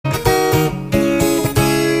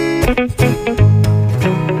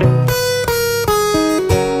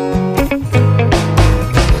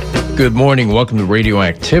Good morning. Welcome to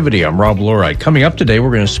Radioactivity. I'm Rob Lorite. Coming up today, we're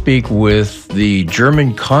going to speak with the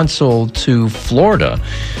German Consul to Florida.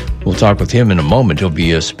 We'll talk with him in a moment. He'll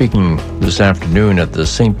be speaking this afternoon at the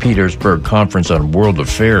St. Petersburg Conference on World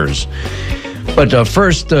Affairs. But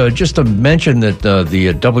first, just to mention that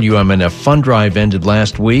the WMNF fund drive ended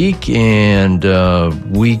last week, and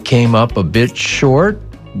we came up a bit short,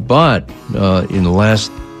 but in the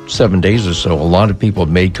last 7 days or so, a lot of people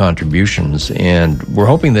have made contributions, and we're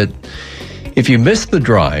hoping that if you missed the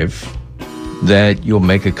drive, that you'll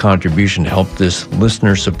make a contribution to help this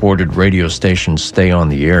listener-supported radio station stay on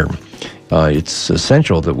the air. It's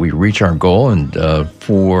essential that we reach our goal, and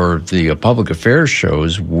for the public affairs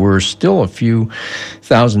shows, we're still a few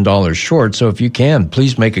 $1,000s short, so if you can,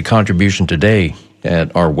 please make a contribution today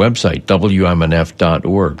at our website,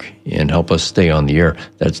 WMNF.org, and help us stay on the air.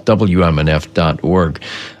 That's WMNF.org.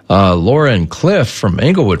 Laura and Cliff from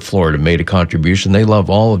Englewood, Florida, made a contribution. They love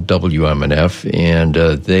all of WMNF, and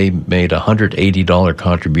they made a $180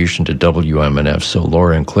 contribution to WMNF. So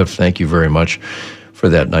Laura and Cliff, thank you very much for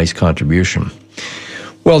that nice contribution.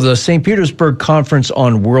 Well, the St. Petersburg Conference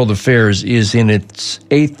on World Affairs is in its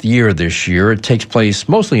 8th year this year. It takes place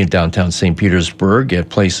mostly in downtown St. Petersburg at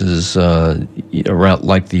places around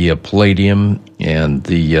like the Palladium and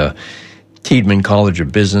the Tiedemann College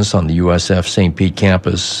of Business on the USF St. Pete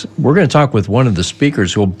campus. We're going to talk with one of the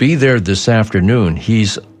speakers who will be there this afternoon.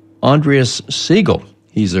 He's Andreas Siegel.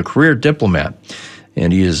 He's a career diplomat,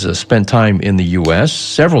 and he has spent time in the U.S.,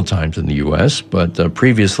 several times in the U.S., but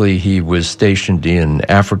previously he was stationed in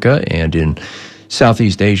Africa and in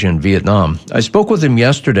Southeast Asia and Vietnam. I spoke with him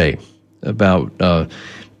yesterday about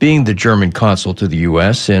being the German consul to the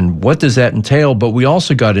U.S. and what does that entail, but we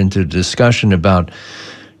also got into a discussion about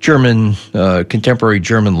contemporary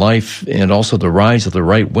German life and also the rise of the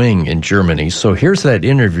right wing in Germany. So here's that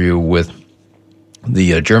interview with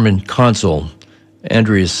the German consul,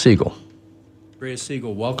 Andreas Siegel. Andreas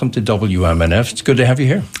Siegel, welcome to WMNF. It's good to have you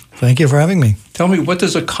here. Thank you for having me. Tell me, what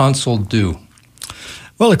does a consul do?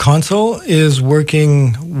 Well, a consul is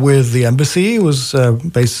working with the embassy. It was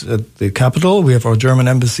based at the capital. We have our German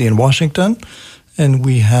embassy in Washington, and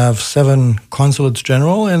we have 7 consulates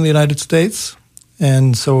general in the United States.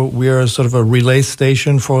 And so we are sort of a relay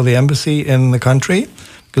station for the embassy in the country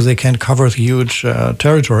because they can't cover a huge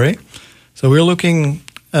territory. So we're looking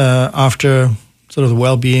after sort of the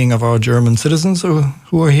well-being of our German citizens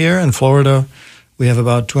who are here. In Florida, we have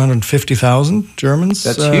about 250,000 Germans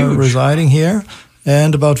residing here,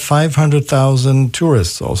 and about 500,000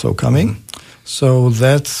 tourists also coming. Mm-hmm. So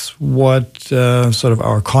that's what sort of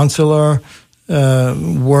our consular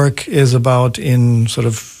work is about in sort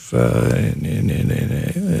of in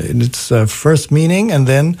its first meaning, and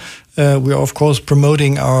then we are of course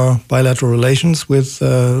promoting our bilateral relations with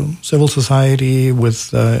civil society,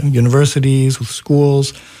 with universities, with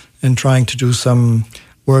schools, and trying to do some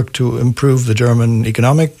work to improve the German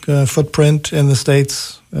economic footprint in the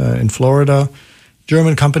States. In Florida,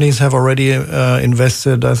 German companies have already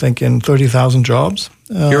invested, I think, in 30,000 jobs.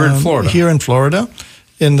 Here in Florida? Here in Florida.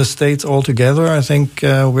 In the States altogether, I think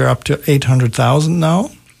we're up to 800,000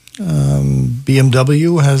 now.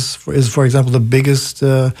 BMW is, for example, the biggest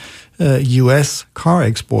U.S. car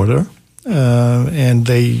exporter, and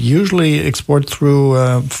they usually export through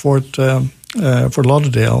Fort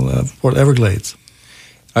Lauderdale, Fort Everglades.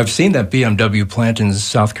 I've seen that BMW plant in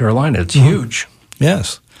South Carolina. It's huge.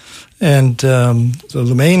 Yes. And so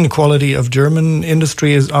the main quality of German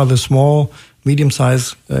industry are the small,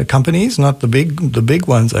 medium-sized companies, not the big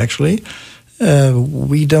ones, actually.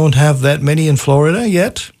 We don't have that many in Florida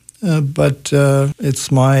yet. But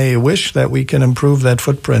it's my wish that we can improve that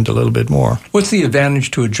footprint a little bit more. What's the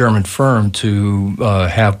advantage to a German firm to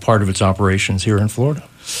have part of its operations here in Florida?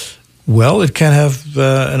 Well, it can have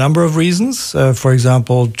a number of reasons. For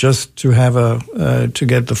example, just to have to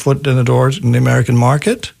get the foot in the door in the American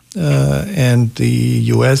market, and the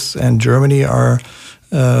U.S. and Germany are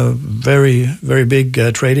very, very big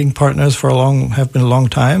trading partners have been a long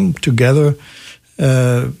time together.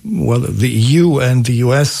 The EU and the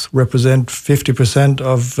US represent 50%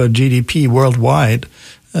 of GDP worldwide,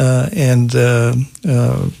 and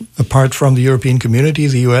apart from the European community,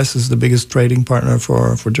 the US is the biggest trading partner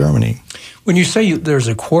for Germany. When you say there's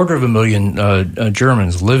 250,000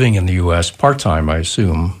 Germans living in the US, part-time, I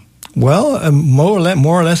assume. Well, more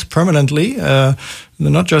or less permanently. They're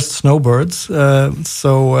not just snowbirds.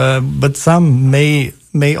 But some may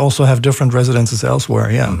also have different residences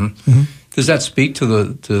elsewhere. Yeah. Mm-hmm. Mm-hmm. Does that speak to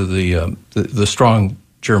the strong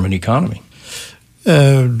German economy?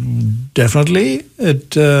 Definitely.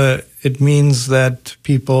 It means that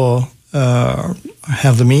people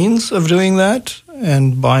have the means of doing that,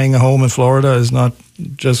 and buying a home in Florida is not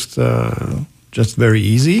just very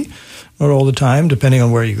easy, not all the time, depending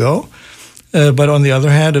on where you go. But on the other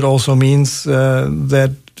hand, it also means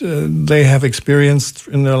that they have experienced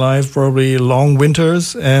in their life probably long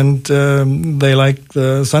winters, and they like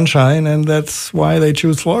the sunshine, and that's why they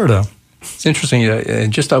choose Florida. It's interesting.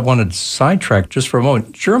 And I wanted to sidetrack just for a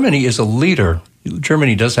moment. Germany is a leader.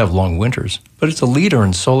 Germany does have long winters, but it's a leader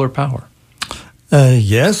in solar power.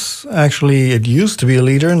 Yes, actually, it used to be a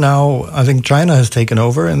leader. Now, I think China has taken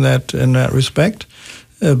over in that respect.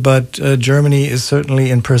 But Germany is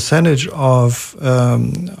certainly in percentage of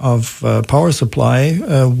power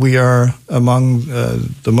supply. We are among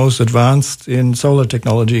the most advanced in solar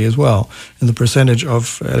technology as well, in the percentage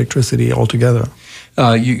of electricity altogether.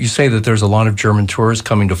 You say that there's a lot of German tourists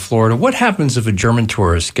coming to Florida. What happens if a German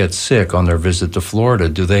tourist gets sick on their visit to Florida?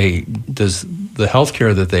 Does the health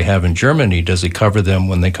care that they have in Germany, does it cover them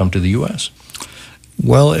when they come to the U.S.?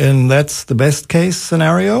 Well, and that's the best case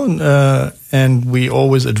scenario, and we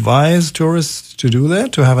always advise tourists to do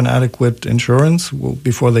that, to have an adequate insurance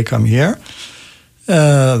before they come here.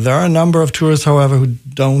 There are a number of tourists, however, who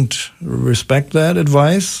don't respect that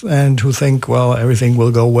advice and who think, well, everything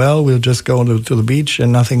will go well, we'll just go to the beach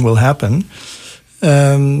and nothing will happen.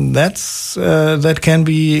 That can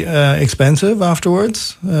be expensive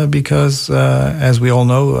afterwards because, as we all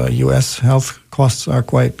know, U.S. health costs are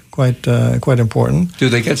quite important. Do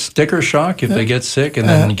they get sticker shock if they get sick and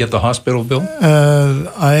then get the hospital bill?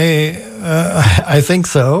 I think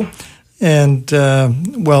so. And,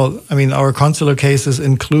 our consular cases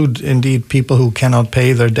include indeed people who cannot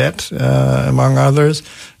pay their debt, among others,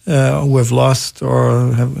 who have lost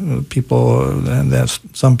or have people that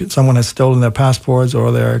someone has stolen their passports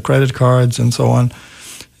or their credit cards and so on.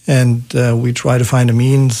 And we try to find a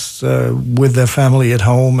means with their family at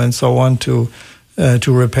home and so on to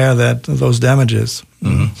repair those damages.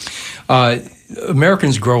 Mm-hmm.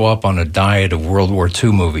 Americans grow up on a diet of World War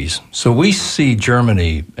II movies. So we see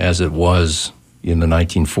Germany as it was in the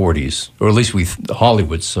 1940s, or at least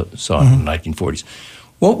Hollywood saw it in the 1940s.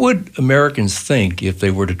 What would Americans think if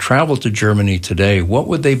they were to travel to Germany today? What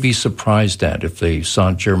would they be surprised at if they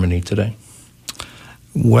saw Germany today?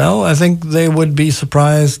 Well, I think they would be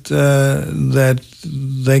surprised that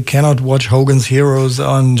they cannot watch Hogan's Heroes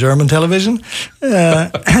on German television,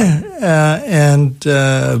 but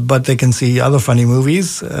they can see other funny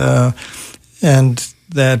movies, and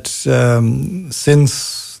that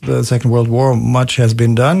since the Second World War, much has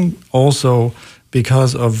been done. Also,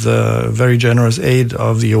 because of the very generous aid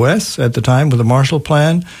of the U.S. at the time with the Marshall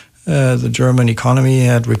Plan, the German economy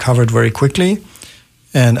had recovered very quickly.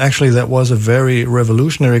 And actually, that was a very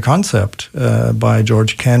revolutionary concept by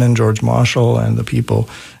George Kennan, George Marshall, and the people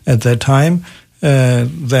at that time,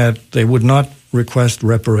 that they would not request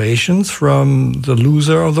reparations from the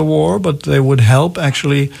loser of the war, but they would help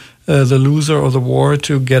actually the loser of the war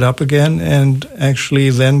to get up again and actually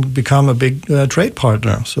then become a big trade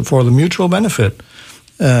partner. So for the mutual benefit.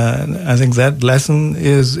 I think that lesson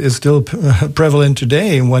is still prevalent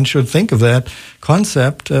today, and one should think of that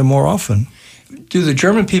concept more often. Do the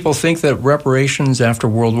German people think that reparations after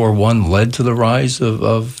World War I led to the rise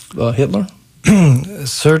of Hitler?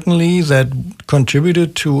 Certainly, that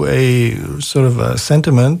contributed to a sort of a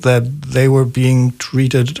sentiment that they were being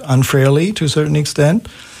treated unfairly to a certain extent.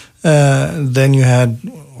 Then you had,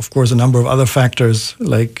 of course, a number of other factors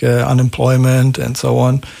like unemployment and so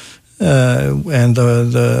on, and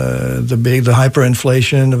the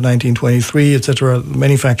hyperinflation of 1923, etc.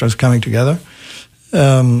 Many factors coming together.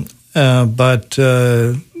 But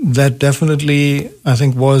that definitely, I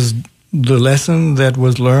think, was the lesson that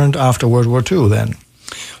was learned after World War II then.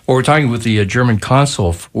 Well, we're talking with the German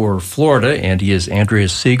consul for Florida, and he is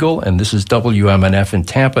Andreas Siegel, and this is WMNF in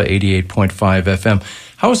Tampa, 88.5 FM.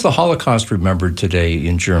 How is the Holocaust remembered today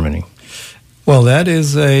in Germany? Well, that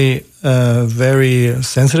is a very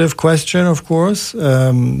sensitive question, of course.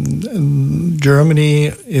 Germany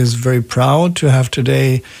is very proud to have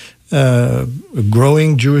today a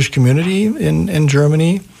growing Jewish community in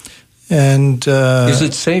Germany. And is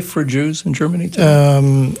it safe for Jews in Germany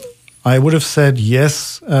today? I would have said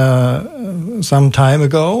yes some time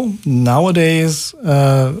ago. Nowadays,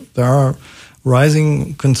 there are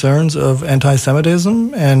rising concerns of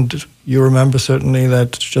anti-Semitism, and you remember certainly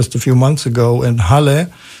that just a few months ago in Halle,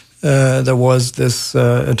 there was this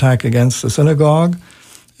attack against the synagogue,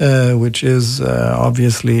 which is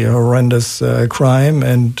obviously a horrendous crime,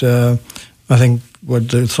 and I think what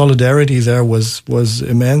the solidarity there was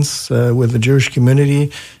immense with the Jewish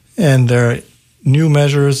community, and there are new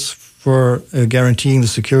measures for guaranteeing the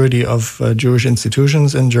security of Jewish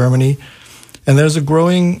institutions in Germany. And there's a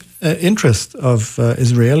growing interest of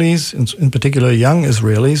Israelis, in particular young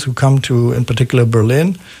Israelis, who come to, in particular,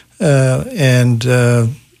 Berlin, and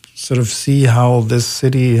sort of see how this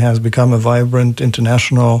city has become a vibrant,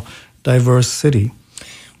 international, diverse city.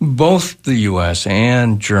 Both the U.S.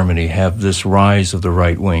 and Germany have this rise of the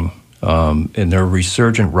right wing. And there are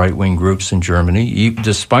resurgent right-wing groups in Germany,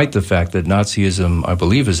 despite the fact that Nazism, I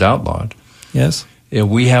believe, is outlawed. Yes.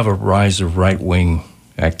 We have a rise of right-wing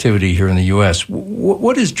activity here in the U.S.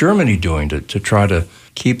 What is Germany doing to try to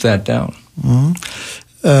keep that down?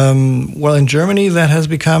 Well, in Germany, that has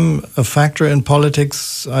become a factor in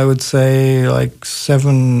politics, I would say, like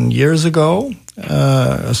 7 years ago.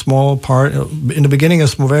 A small part, in the beginning, a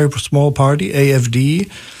very small party, AfD,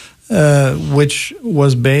 which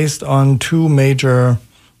was based on two major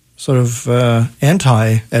sort of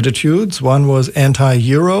anti-attitudes. One was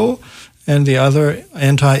anti-Euro and the other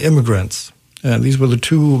anti-immigrants. These were the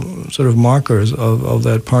two sort of markers of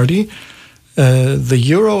that party. The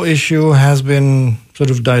Euro issue has been sort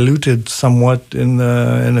of diluted somewhat in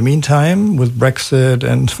the meantime with Brexit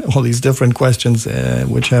and all these different questions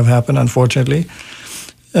which have happened, unfortunately.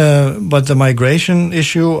 But the migration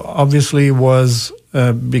issue obviously was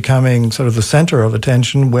becoming sort of the center of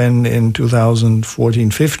attention when in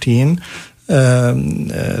 2014-15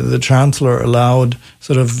 the chancellor allowed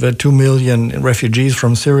sort of 2 million refugees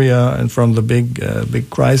from Syria and from the big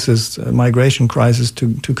crisis, migration crisis,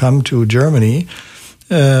 to come to Germany.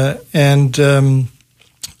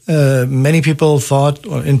 Many people thought,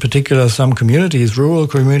 in particular some communities, rural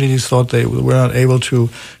communities, thought they were not able to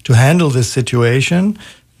handle this situation.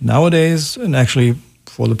 Nowadays, and actually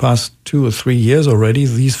for the past 2 or 3 years already,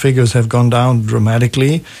 these figures have gone down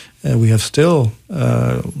dramatically. We have still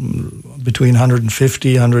between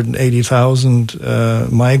 150,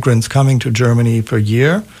 180,000 migrants coming to Germany per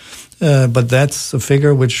year. But that's a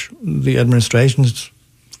figure which the administrations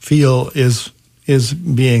feel is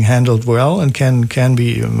being handled well and can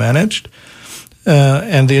be managed.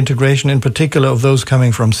 And the integration in particular of those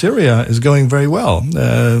coming from Syria is going very well.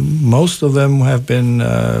 Most of them have been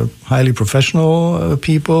highly professional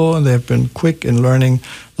people, and they've been quick in learning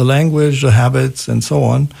the language, the habits, and so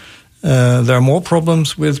on. There are more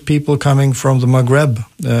problems with people coming from the Maghreb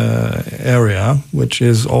area, which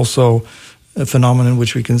is also a phenomenon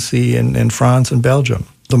which we can see in France and Belgium.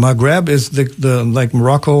 The Maghreb is the like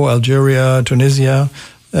Morocco, Algeria, Tunisia,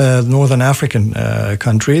 Northern African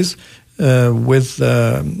countries, with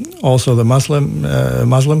also the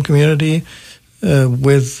Muslim community,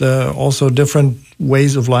 with also different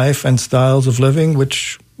ways of life and styles of living,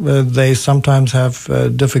 which they sometimes have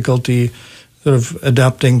difficulty sort of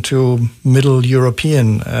adapting to Middle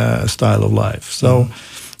European style of life. So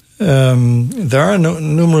there are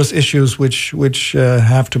numerous issues which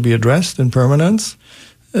have to be addressed in permanence,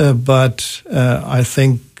 but I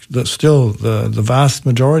think that still the vast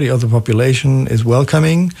majority of the population is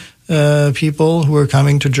welcoming people who are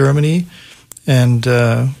coming to Germany. And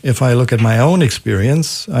if I look at my own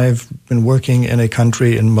experience, I've been working in a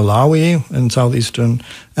country in Malawi in southeastern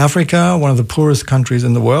Africa, one of the poorest countries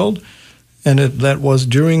in the world. And that was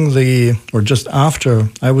just after,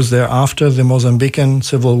 I was there after the Mozambican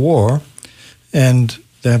Civil War. And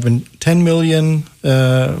there have been 10 million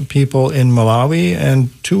people in Malawi and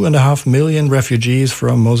 2.5 million refugees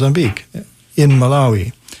from Mozambique in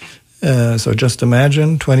Malawi. So just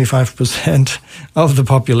imagine 25% of the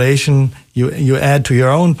population you add to your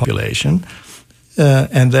own population.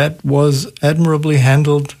 And that was admirably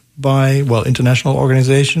handled by, international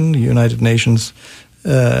organization, the United Nations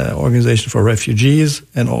Organization for Refugees,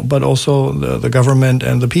 but also the government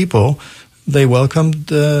and the people. They welcomed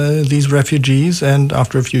these refugees, and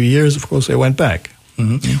after a few years, of course, they went back.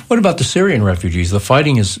 Mm-hmm. What about the Syrian refugees? The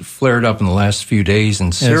fighting has flared up in the last few days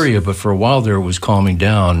in Syria, yes. But for a while there it was calming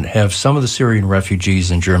down. Have some of the Syrian refugees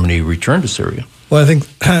in Germany returned to Syria? Well, I think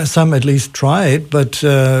some at least tried, but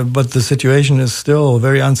the situation is still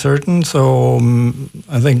very uncertain. So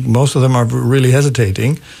I think most of them are really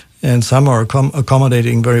hesitating, and some are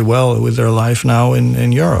accommodating very well with their life now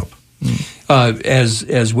in Europe.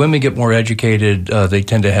 As women get more educated, they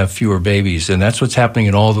tend to have fewer babies, and that's what's happening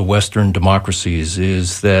in all the Western democracies,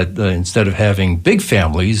 is that instead of having big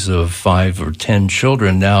families of 5 or 10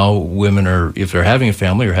 children, now women are, if they're having a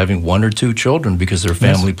family, are having 1 or 2 children because they're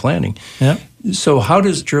family planning. Yeah. So how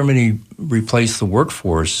does Germany replace the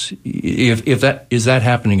workforce? Is that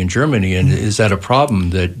happening in Germany, and is that a problem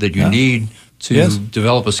that you need to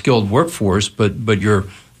develop a skilled workforce, but the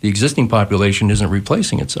existing population isn't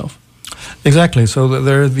replacing itself? Exactly. So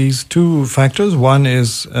there are these two factors. One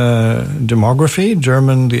is demography.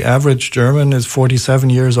 The average German is 47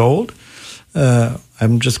 years old.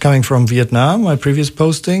 I'm just coming from Vietnam, my previous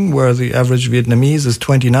posting, where the average Vietnamese is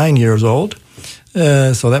 29 years old.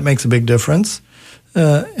 So that makes a big difference.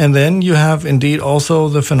 And then you have indeed also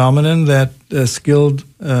the phenomenon that skilled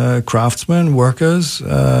craftsmen, workers,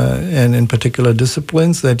 and in particular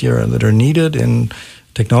disciplines that are needed in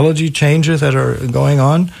technology changes that are going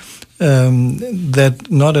on, that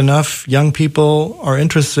not enough young people are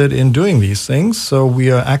interested in doing these things. So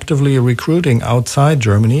we are actively recruiting outside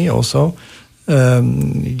Germany also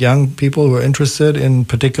young people who are interested in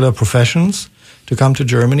particular professions to come to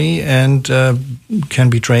Germany and can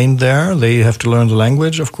be trained there. They have to learn the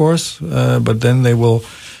language, of course, but then they will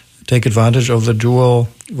take advantage of the dual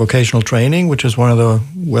vocational training, which is one of the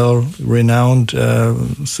well-renowned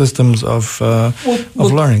systems of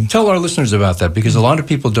learning. Tell our listeners about that, because a lot of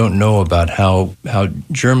people don't know about how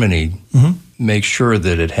Germany makes sure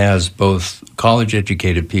that it has both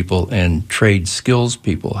college-educated people and trade skills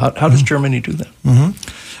people. How does Germany do that?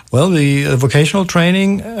 Well, the vocational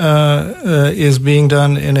training is being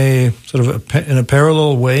done in a sort of in a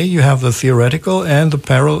parallel way. You have the theoretical and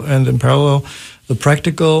in parallel the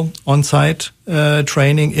practical on-site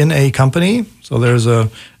training in a company. So there's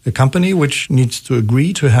a company which needs to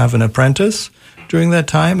agree to have an apprentice during that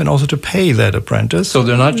time and also to pay that apprentice. So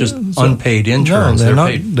they're not just unpaid interns. No, they're not.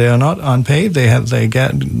 Paid. They are not unpaid. They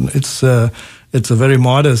get. It's a very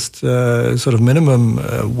modest sort of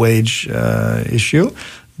minimum wage issue.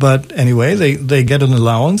 But anyway, they get an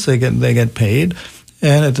allowance. They get paid,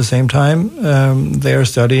 and at the same time, they are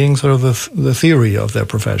studying sort of the theory of their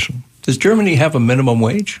profession. Does Germany have a minimum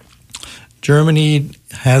wage? Germany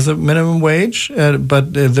has a minimum wage,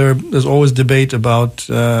 but there's always debate about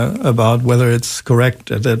whether it's correct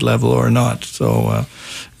at that level or not. So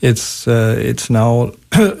it's now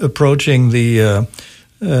approaching the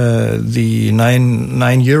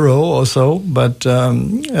 €9 or so, but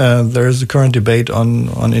there is a current debate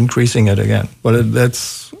on increasing it again. But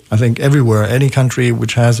that's, I think, everywhere. Any country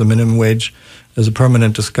which has a minimum wage, there's a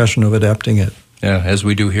permanent discussion of adapting it. Yeah, as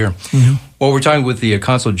we do here. Well, we're talking with the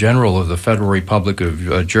Consul General of the Federal Republic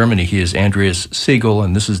of Germany. He is Andreas Siegel,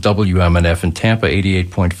 and this is WMNF in Tampa,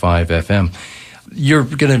 88.5 FM. You're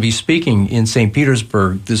going to be speaking in St.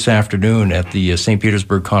 Petersburg this afternoon at the St.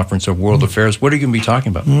 Petersburg Conference of World Affairs. What are you going to be talking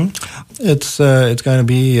about? It's going to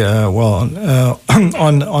be on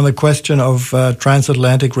the question of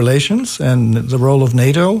transatlantic relations and the role of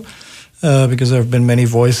NATO, because there have been many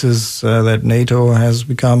voices that NATO has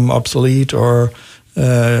become obsolete or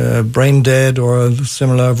brain dead, or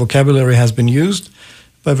similar vocabulary has been used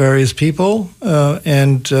by various people,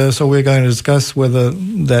 and so we're going to discuss whether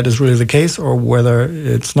that is really the case or whether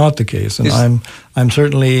it's not the case. And I'm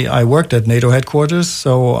certainly, I worked at NATO headquarters,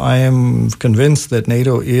 so I am convinced that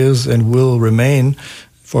NATO is and will remain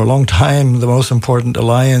for a long time the most important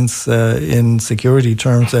alliance in security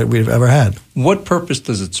terms that we've ever had. What purpose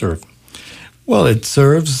does it serve? Well, it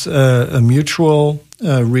serves a mutual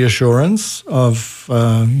reassurance of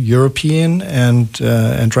European and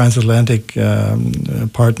transatlantic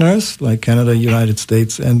partners like Canada, United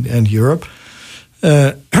States, and Europe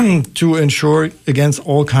to ensure against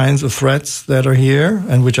all kinds of threats that are here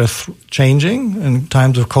and which are changing. In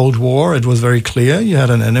times of Cold War, it was very clear you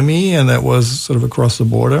had an enemy, and that was sort of across the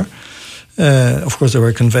border. Of course, there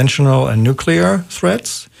were conventional and nuclear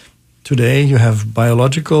threats. Today, you have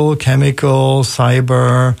biological, chemical,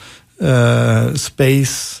 cyber,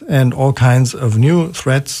 space, and all kinds of new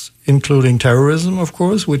threats, including terrorism, of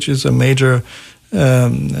course, which is a major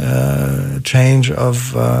change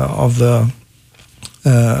of the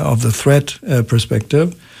threat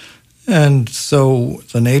perspective. And so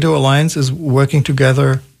the NATO alliance is working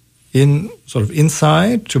together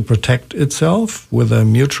inside to protect itself with a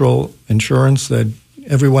mutual assurance that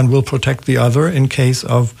everyone will protect the other in case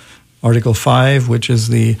of Article 5, which is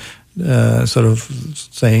the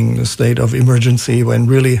saying the state of emergency when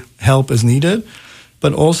really help is needed,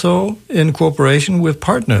 but also in cooperation with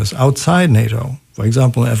partners outside NATO. For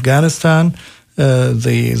example, in Afghanistan,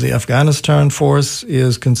 the Afghanistan force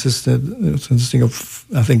is consisting of,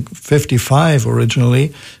 I think, 55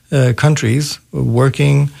 originally countries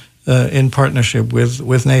working in partnership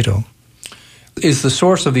with NATO. Is the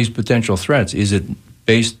source of these potential threats, is it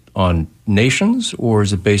based on nations or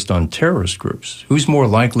is it based on terrorist groups? Who's more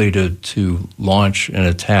likely to launch an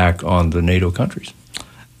attack on the NATO countries?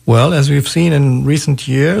 Well, as we've seen in recent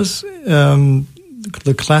years,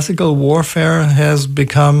 the classical warfare has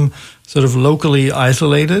become sort of locally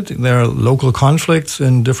isolated. There are local conflicts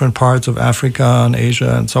in different parts of Africa and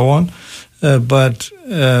Asia and so on. But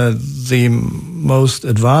the most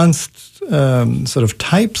advanced sort of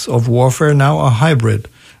types of warfare now are hybrid.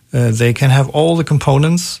 They can have all the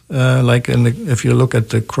components, like if you look at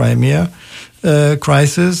the Crimea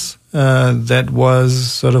crisis, that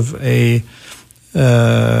was sort of a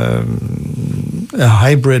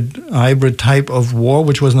hybrid type of war,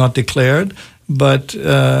 which was not declared. But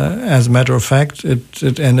as a matter of fact,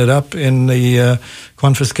 it ended up in the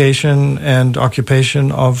confiscation and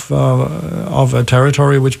occupation of a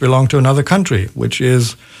territory which belonged to another country, which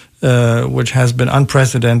has been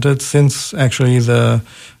unprecedented since actually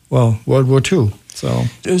World War II.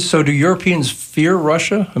 So do Europeans fear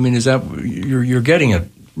Russia? I mean, is that you're getting at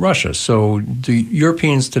Russia? So do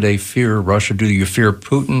Europeans today fear Russia? Do you fear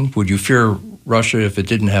Putin? Would you fear Russia if it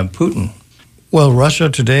didn't have Putin? Well, Russia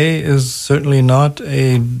today is certainly not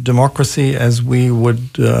a democracy as we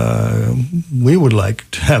would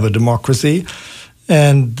like to have a democracy.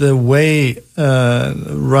 And the way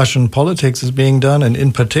Russian politics is being done, and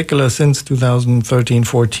in particular since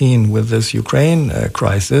 2013-14 with this Ukraine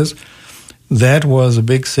crisis, that was a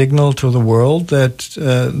big signal to the world that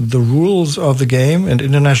the rules of the game and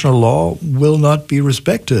international law will not be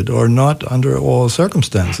respected, or not under all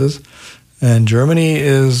circumstances. And Germany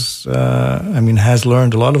has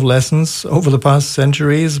learned a lot of lessons over the past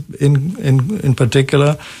centuries, in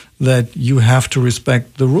particular, that you have to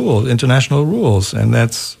respect the rules, international rules. And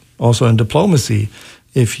that's also in diplomacy.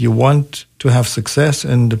 If you want to have success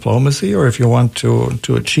in diplomacy, or if you want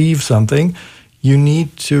to achieve something, you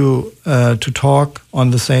need to talk on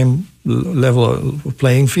the same level of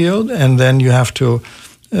playing field, and then you have to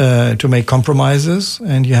make compromises,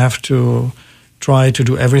 and you have to try to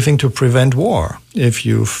do everything to prevent war. If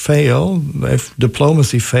if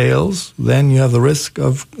diplomacy fails, then you have the risk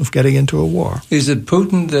of getting into a war. Is it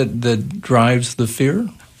Putin that drives the fear?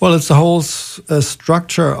 Well, it's the whole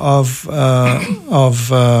structure of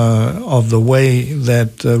the way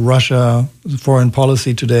that Russia foreign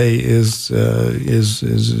policy today is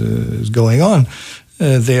going on.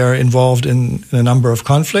 They are involved in a number of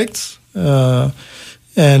conflicts,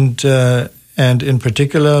 and in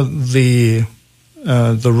particular the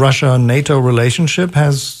Russia-NATO relationship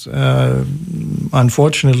has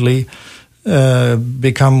unfortunately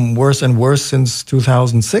become worse and worse since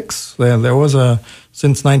 2006. There was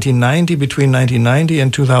since 1990, between 1990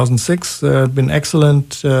 and 2006, there had been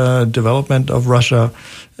excellent development of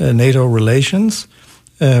Russia-NATO relations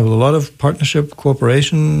with a lot of partnership,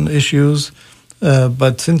 cooperation issues.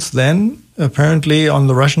 But since then, apparently on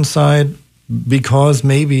the Russian side, because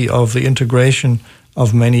maybe of the integration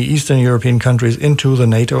of many Eastern European countries into the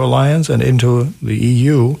NATO alliance and into the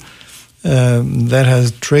EU, that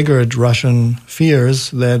has triggered Russian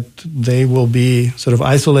fears that they will be sort of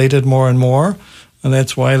isolated more and more, and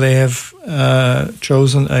that's why they have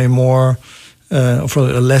chosen a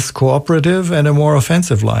less cooperative and a more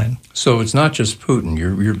offensive line. So it's not just Putin.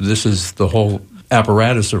 This is the whole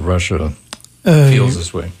apparatus of Russia feels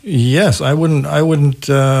this way. Yes, I wouldn't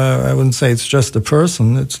say it's just a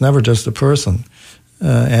person. It's never just a person.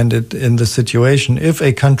 And in the situation, if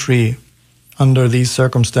a country under these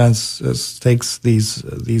circumstances takes these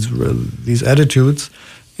attitudes,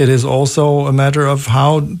 it is also a matter of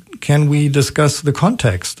how can we discuss the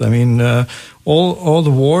context. I mean, all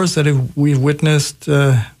the wars that we've witnessed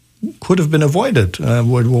could have been avoided.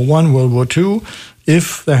 World War I, World War II,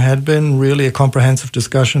 if there had been really a comprehensive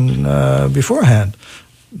discussion beforehand.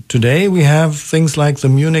 Today we have things like the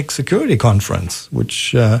Munich Security Conference,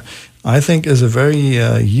 which I think is a very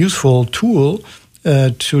useful tool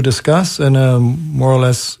to discuss in a more or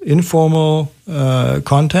less informal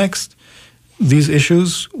context these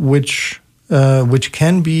issues, which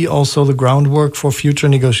can be also the groundwork for future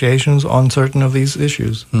negotiations on certain of these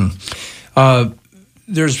issues.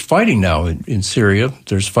 There's fighting now in Syria.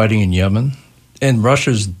 There's fighting in Yemen, and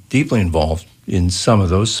Russia's deeply involved in some of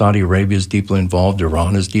those. Saudi Arabia is deeply involved.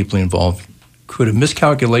 Iran is deeply involved. Could a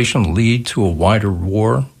miscalculation lead to a wider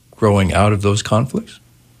war growing out of those conflicts?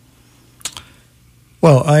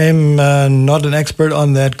 Well, I am not an expert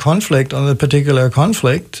on that conflict, on the particular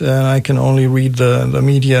conflict, and I can only read the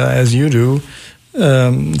media as you do.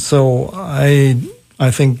 So I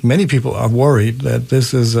think many people are worried that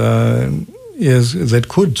this that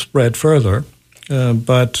could spread further,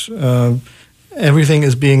 but everything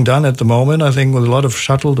is being done at the moment, I think, with a lot of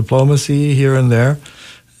shuttle diplomacy here and there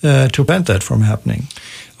to prevent that from happening.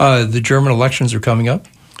 The German elections are coming up?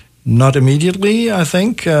 Not immediately, I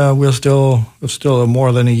think. We're still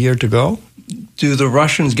more than a year to go. Do the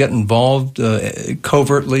Russians get involved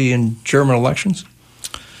covertly in German elections?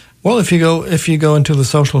 Well, if you go into the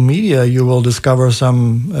social media, you will discover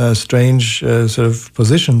some strange sort of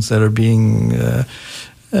positions that are being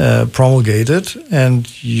promulgated, and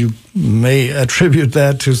you may attribute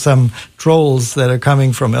that to some trolls that are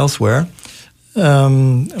coming from elsewhere.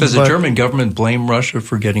 Does the German government blame Russia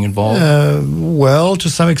for getting involved? Well, to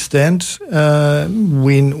some extent,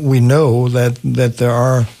 we know that there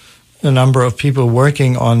are a number of people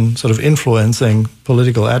working on sort of influencing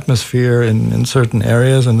political atmosphere in certain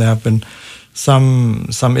areas, and there have been some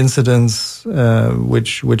incidents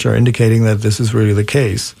which are indicating that this is really the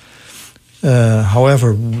case.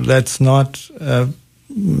 However, that's not a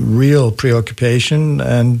real preoccupation,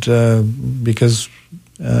 and because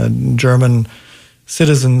German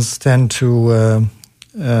citizens tend to,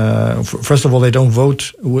 first of all, they don't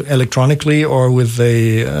vote electronically or with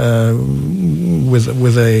a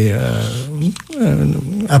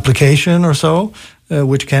application or so,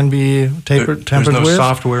 which can be tampered with. There's no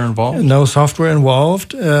software involved? No software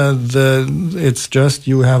involved. It's just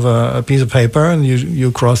you have a piece of paper and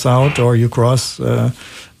you cross out or you cross a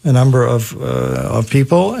number of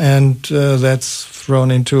people, and that's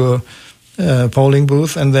thrown into a polling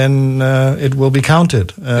booth, and then it will be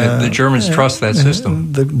counted. The Germans trust that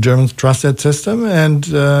system. The Germans trust that system, and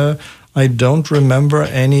I don't remember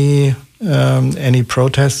any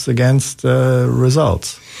protests against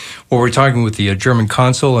results. Well, we're talking with the German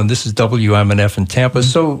consul, and this is WMNF in Tampa. Mm-hmm.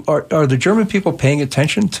 So are the German people paying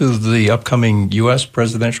attention to the upcoming U.S.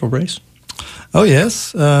 presidential race? Oh,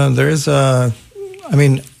 yes. There is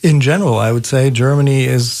in general, I would say German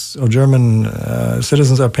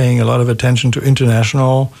citizens are paying a lot of attention to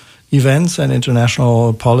international events and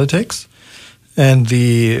international politics. And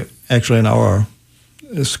actually in our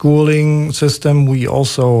schooling system, we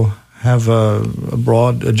also have a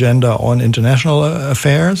broad agenda on international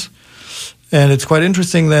affairs. And it's quite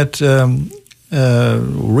interesting that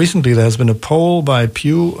recently there has been a poll by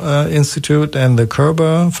Pew Institute and the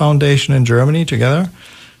Kerber Foundation in Germany together,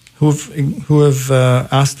 who have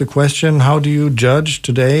asked the question, how do you judge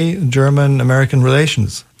today German-American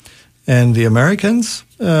relations? And the Americans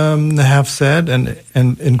have said, and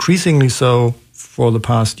increasingly so for the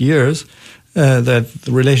past years, that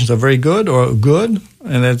the relations are very good or good,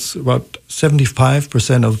 and that's about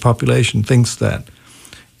 75% of the population thinks that.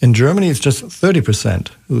 In Germany, it's just 30%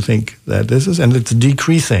 who think that this is, and it's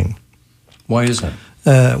decreasing. Why is that?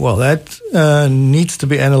 Well, that needs to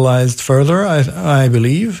be analyzed further, I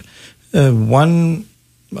believe. One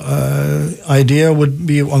idea would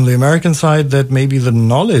be on the American side that maybe the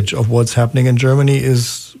knowledge of what's happening in Germany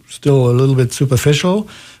is still a little bit superficial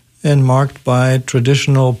and marked by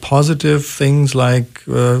traditional positive things like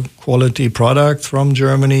quality products from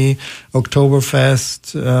Germany,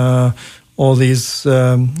 Oktoberfest, all these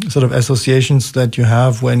sort of associations that you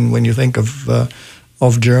have when you think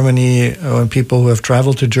of Germany, people who have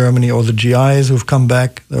traveled to Germany, or the GIs who've come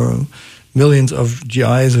back. There are millions of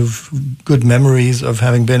GIs who've good memories of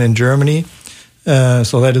having been in Germany.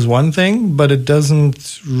 So that is one thing, but it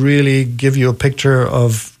doesn't really give you a picture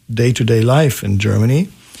of day-to-day life in Germany.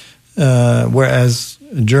 Whereas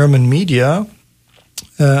German media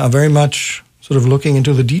are very much sort of looking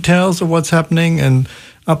into the details of what's happening and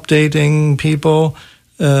updating people.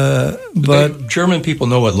 But German people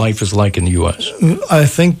know what life is like in the U.S. I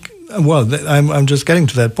think, well, I'm just getting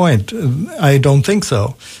to that point. I don't think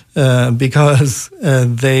so, because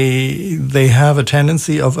they have a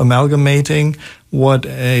tendency of amalgamating what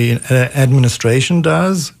an administration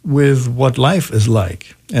does with what life is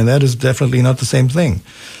like, and that is definitely not the same thing.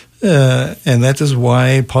 And that is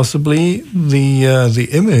why possibly the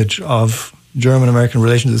image of German-American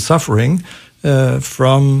relations is suffering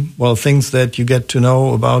from, well, things that you get to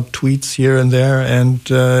know about tweets here and there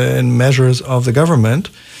and measures of the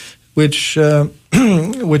government, which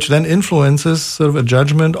then influences sort of a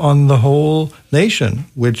judgment on the whole nation,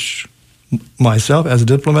 which myself, as a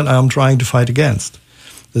diplomat, I am trying to fight against,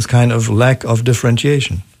 this kind of lack of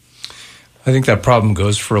differentiation. I think that problem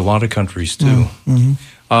goes for a lot of countries, too.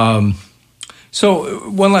 Mm-hmm. So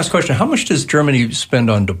one last question. How much does Germany spend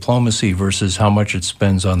on diplomacy versus how much it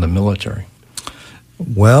spends on the military?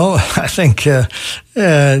 Well, I think there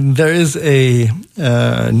is a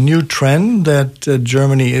new trend that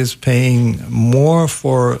Germany is paying more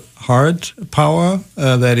for hard power,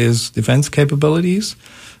 that is defense capabilities.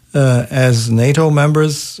 As NATO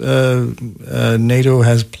members, NATO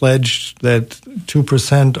has pledged that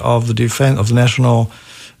 2% of the national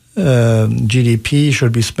GDP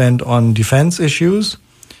should be spent on defense issues.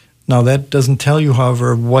 Now, that doesn't tell you,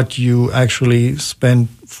 however, what you actually spend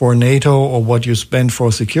for NATO or what you spend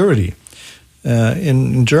for security.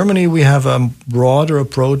 In Germany, we have a broader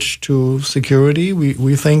approach to security.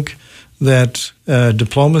 We think that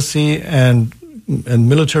diplomacy and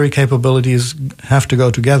military capabilities have to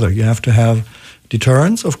go together. You have to have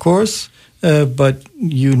deterrence, of course, but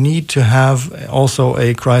you need to have also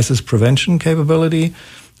a crisis prevention capability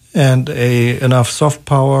and enough soft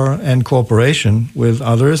power and cooperation with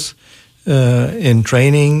others in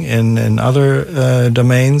training and in other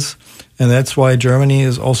domains. And that's why Germany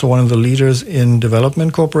is also one of the leaders in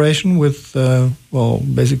development cooperation with,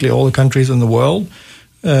 basically all the countries in the world.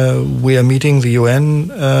 We are meeting the UN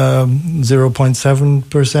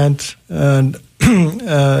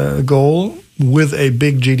 0.7% goal with a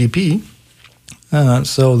big GDP.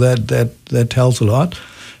 So that tells a lot.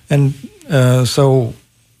 And so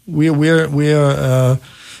we have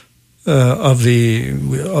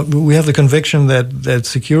the conviction that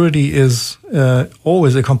security is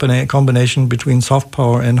always a combination between soft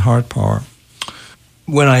power and hard power.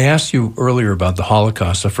 When I asked you earlier about the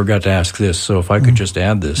Holocaust, I forgot to ask this, so if I could just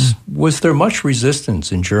add this. Was there much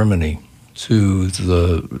resistance in Germany to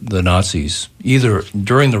the Nazis, either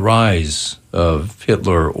during the rise of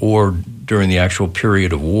Hitler or during the actual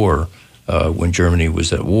period of war, when Germany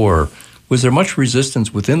was at war? Was there much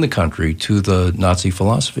resistance within the country to the Nazi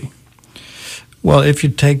philosophy? Well, if you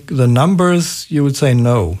take the numbers, you would say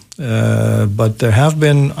no. But there have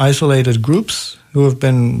been isolated groups who have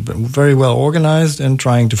been very well organized in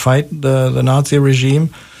trying to fight the Nazi regime,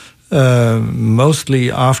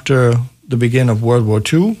 mostly after the beginning of World War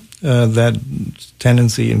II. That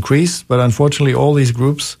tendency increased, but unfortunately all these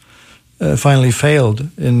groups finally failed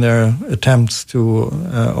in their attempts to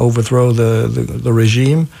overthrow the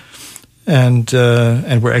regime and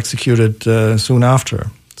were executed soon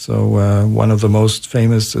after. So one of the most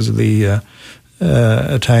famous is the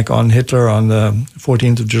attack on Hitler on the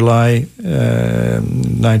 14th of July,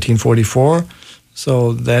 1944.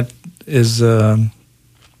 So that is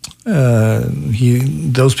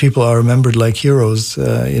those people are remembered like heroes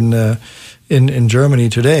in Germany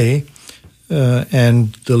today,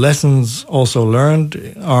 and the lessons also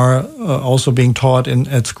learned are also being taught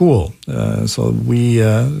at school. So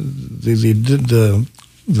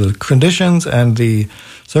the conditions and the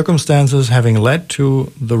circumstances having led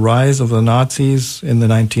to the rise of the Nazis in the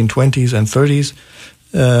 1920s and 30s,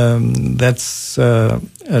 that's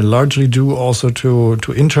largely due also to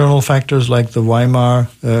internal factors like the Weimar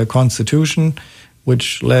Constitution,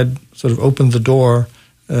 which opened the door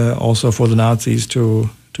also for the Nazis to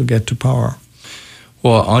get to power.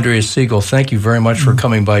 Well, Andreas Siegel, thank you very much for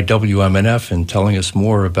coming by WMNF and telling us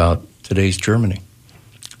more about today's Germany.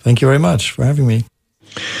 Thank you very much for having me.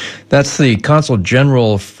 That's the Consul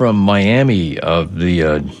General from Miami of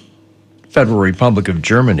the Federal Republic of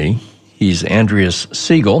Germany. He's Andreas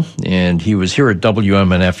Siegel, and he was here at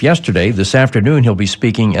WMNF yesterday. This afternoon, he'll be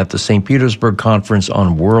speaking at the St. Petersburg Conference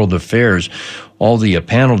on World Affairs. All the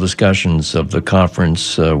panel discussions of the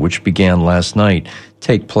conference, which began last night,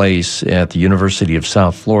 take place at the University of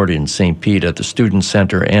South Florida in St. Pete at the Student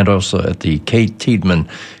Center and also at the Kate Tiedemann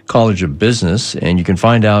College of Business. And you can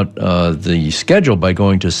find out the schedule by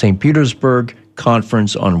going to St. Petersburg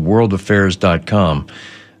Conference on worldaffairs.com.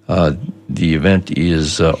 The event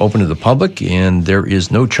is open to the public, and there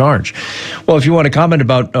is no charge. Well, if you want to comment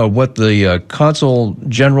about what the Consul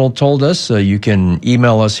General told us, you can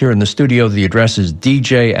email us here in the studio. The address is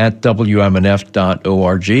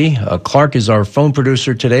dj@wmnf.org. Clark is our phone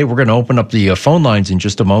producer today. We're going to open up the phone lines in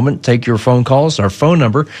just a moment. Take your phone calls. Our phone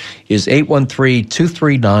number is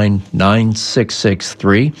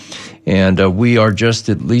 813-239-9663. And we are just,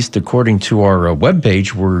 at least according to our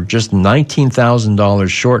webpage, we're just $19,000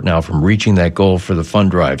 short now from reaching that goal for the fund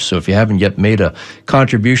drive. So if you haven't yet made a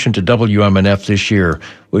contribution to WMNF this year,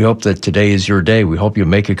 we hope that today is your day. We hope you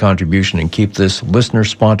make a contribution and keep this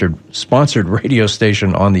listener-sponsored radio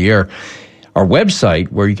station on the air. Our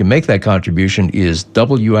website, where you can make that contribution, is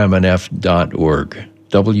WMNF.org,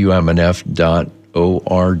 WMNF.org.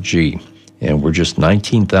 And we're just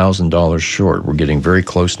 $19,000 short. We're getting very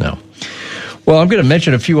close now. Well, I'm going to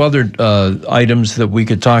mention a few other items that we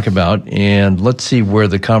could talk about, and let's see where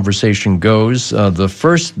the conversation goes. The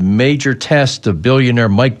first major test of billionaire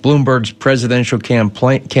Mike Bloomberg's presidential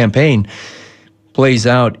campaign plays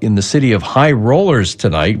out in the city of High Rollers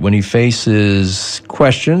tonight when he faces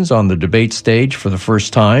questions on the debate stage for the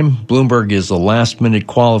first time. Bloomberg is a last-minute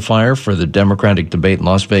qualifier for the Democratic debate in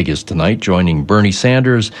Las Vegas tonight, joining Bernie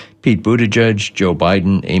Sanders, Pete Buttigieg, Joe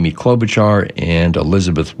Biden, Amy Klobuchar, and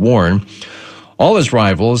Elizabeth Warren. All his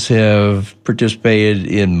rivals have participated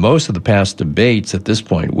in most of the past debates at this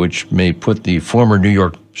point, which may put the former New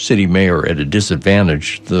York City mayor at a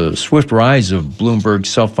disadvantage. The swift rise of Bloomberg's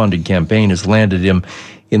self-funded campaign has landed him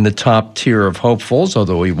in the top tier of hopefuls,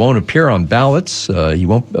 although he won't appear on ballots. He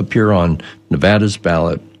won't appear on Nevada's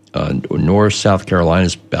ballot nor South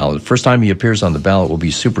Carolina's ballot. The first time he appears on the ballot will be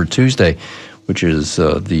Super Tuesday, which is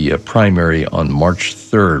the primary on March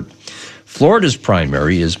 3rd. Florida's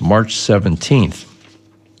primary is March 17th.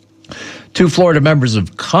 Two Florida members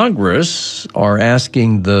of Congress are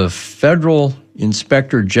asking the federal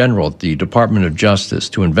Inspector General at the Department of Justice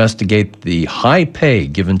to investigate the high pay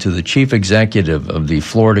given to the chief executive of the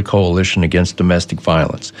Florida Coalition Against Domestic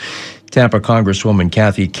Violence. Tampa Congresswoman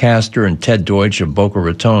Kathy Castor and Ted Deutsch of Boca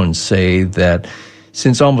Raton say that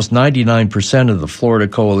since almost 99% of the Florida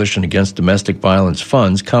Coalition Against Domestic Violence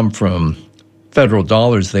funds come from federal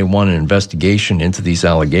dollars, they want an investigation into these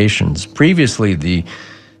allegations. Previously, the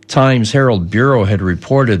Times-Herald Bureau had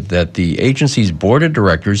reported that the agency's board of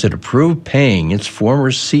directors had approved paying its former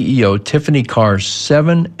CEO, Tiffany Carr,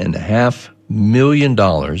 $7.5 million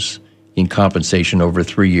in compensation over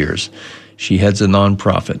 3 years. She heads a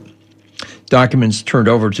nonprofit. Documents turned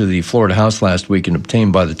over to the Florida House last week and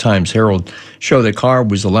obtained by the Times-Herald show that Carr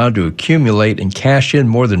was allowed to accumulate and cash in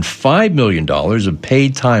more than $5 million of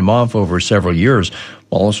paid time off over several years,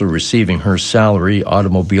 while also receiving her salary,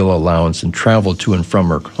 automobile allowance, and travel to and from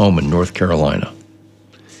her home in North Carolina.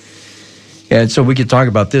 And so we could talk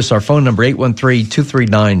about this. Our phone number,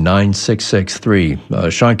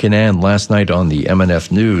 813-239-9663. Sean Kinnan last night on the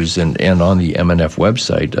MNF News and on the MNF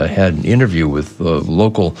website had an interview with a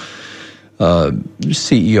local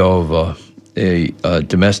CEO of a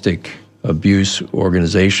domestic abuse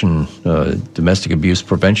organization, domestic abuse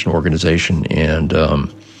prevention organization, and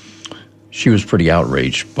she was pretty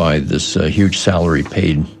outraged by this huge salary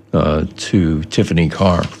paid to Tiffany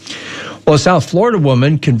Carr. Well, a South Florida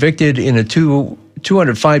woman convicted in a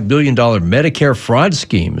 $205 billion Medicare fraud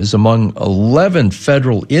scheme is among 11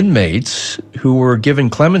 federal inmates who were given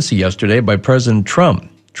clemency yesterday by President Trump.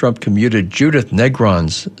 Trump commuted Judith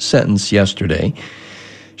Negron's sentence yesterday.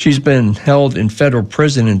 She's been held in federal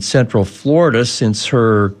prison in Central Florida since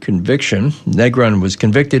her conviction. Negron was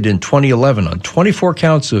convicted in 2011 on 24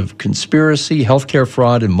 counts of conspiracy, healthcare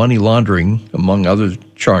fraud, and money laundering, among other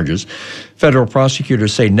charges. Federal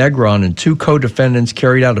prosecutors say Negron and two co-defendants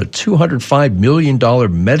carried out a $205 million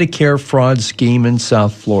Medicare fraud scheme in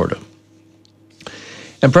South Florida.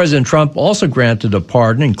 And President Trump also granted a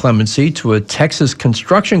pardon and clemency to a Texas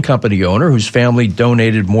construction company owner whose family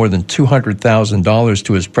donated more than $200,000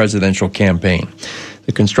 to his presidential campaign.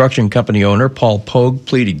 The construction company owner, Paul Pogue,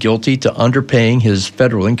 pleaded guilty to underpaying his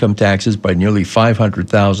federal income taxes by nearly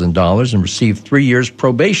 $500,000 and received 3 years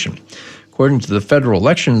probation. According to the Federal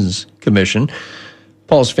Elections Commission,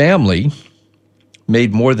 Paul's family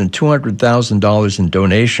made more than $200,000 in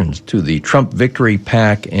donations to the Trump Victory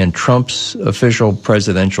PAC and Trump's official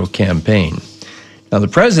presidential campaign. Now, the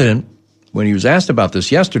president, when he was asked about this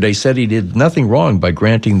yesterday, said he did nothing wrong by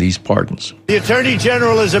granting these pardons. The Attorney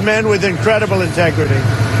General is a man with incredible integrity.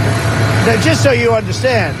 Now, just so you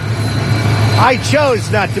understand, I chose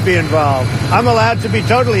not to be involved. I'm allowed to be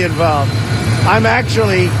totally involved. I'm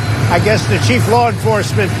actually, I guess, the chief law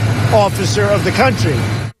enforcement officer of the country.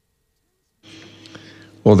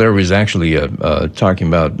 Well, there was actually talking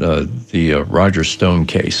about the Roger Stone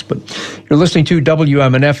case. But you're listening to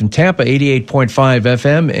WMNF in Tampa, 88.5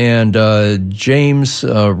 FM. And James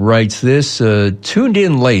writes this, tuned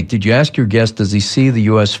in late. Did you ask your guest, does he see the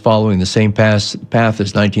U.S. following the same path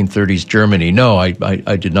as 1930s Germany? No, I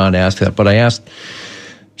did not ask that. But I asked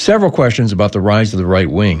several questions about the rise of the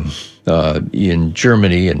right wing in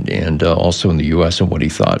Germany and also in the U.S. and what he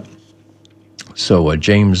thought. So,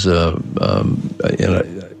 James,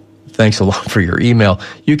 thanks a lot for your email.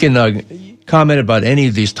 You can comment about any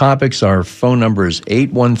of these topics. Our phone number is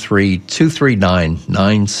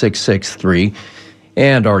 813-239-9663,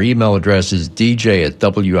 and our email address is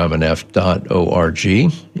dj@wmnf.org.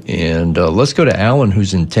 And let's go to Alan,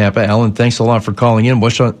 who's in Tampa. Alan, thanks a lot for calling in.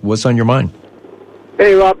 What's on your mind?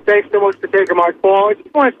 Hey, Rob, thanks so much for taking my call. I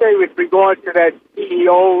just want to say with regard to that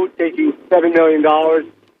CEO taking $7 million,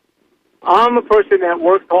 I'm a person that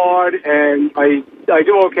works hard, and I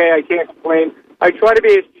do okay. I can't complain. I try to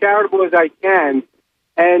be as charitable as I can,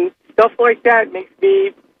 and stuff like that makes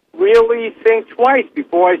me really think twice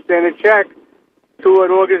before I send a check to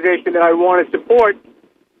an organization that I want to support,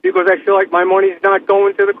 because I feel like my money's not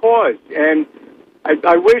going to the cause. And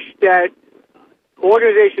I wish that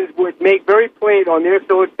organizations would make very plain on their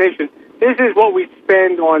solicitation, this is what we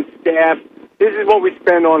spend on staff, this is what we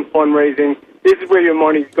spend on fundraising, this is where your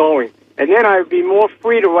money's going. And then I would be more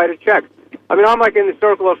free to write a check. I mean, I'm like in the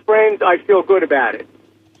circle of friends. I feel good about it.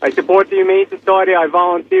 I support the Humane Society. I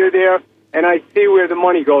volunteer there, and I see where the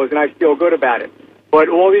money goes, and I feel good about it. But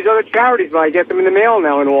all these other charities, when I get them in the mail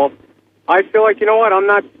now and all, I feel like, you know what, I'm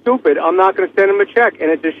not stupid. I'm not going to send them a check.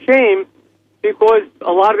 And it's a shame because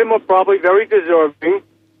a lot of them are probably very deserving,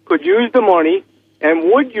 could use the money,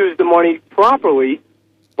 and would use the money properly,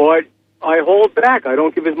 but I hold back. I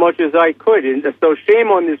don't give as much as I could. And so shame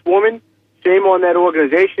on this woman, shame on that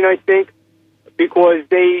organization, I think, because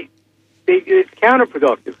it's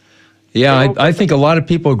counterproductive. Yeah, I think a lot of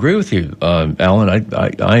people agree with you, Alan.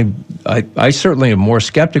 I certainly am more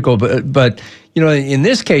skeptical, but you know, in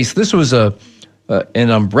this case, this was an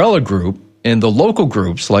umbrella group, and the local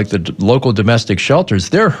groups, like the local domestic shelters,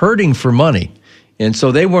 they're hurting for money, and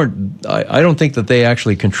so they weren't. I don't think that they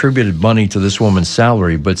actually contributed money to this woman's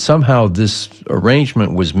salary, but somehow this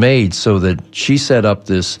arrangement was made so that she set up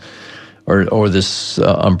this. Or this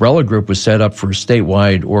umbrella group was set up for a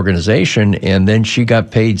statewide organization, and then she got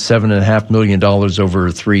paid $7.5 million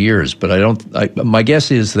over 3 years. But my guess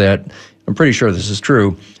is that, I'm pretty sure this is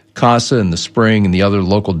true, CASA and the Spring and the other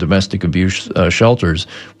local domestic abuse shelters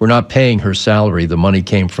were not paying her salary. The money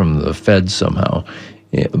came from the feds somehow.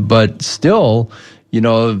 But still, you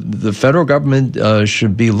know, the federal government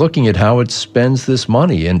should be looking at how it spends this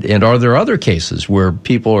money. And are there other cases where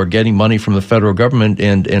people are getting money from the federal government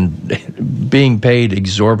and being paid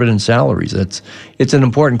exorbitant salaries? It's an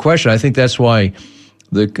important question. I think that's why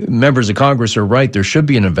the members of Congress are right. There should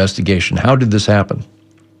be an investigation. How did this happen?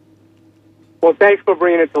 Well, thanks for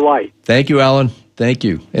bringing it to light. Thank you, Alan. Thank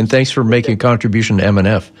you. And thanks for making a contribution to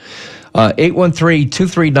MNF.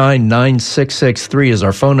 813-239-9663 is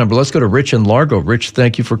our phone number. Let's go to Rich in Largo. Rich,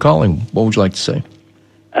 thank you for calling. What would you like to say?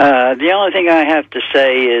 The only thing I have to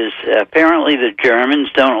say is apparently the Germans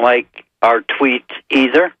don't like our tweets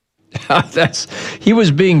either. He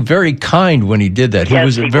was being very kind when he did that. He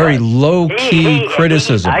was a very low-key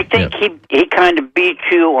criticism. I think he kind of beat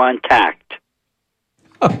you on tact.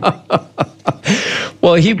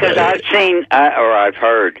 Well, because I've seen or I've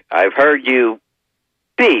heard you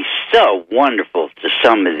be so wonderful to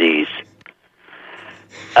some of these.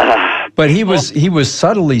 But he was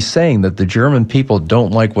subtly saying that the German people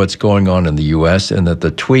don't like what's going on in the U.S. and that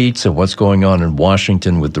the tweets and what's going on in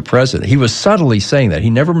Washington with the president. He was subtly saying that.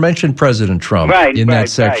 He never mentioned President Trump that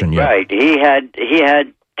section. Right. He had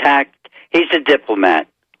tact. He's a diplomat.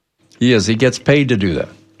 He is. He gets paid to do that.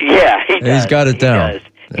 Yeah, he does. He's got it down. Yeah.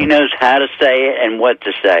 He knows how to say it and what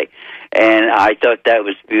to say. And I thought that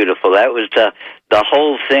was beautiful. That was the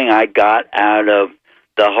whole thing I got out of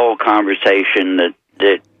the whole conversation that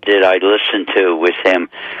I listened to with him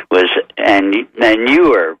was, and you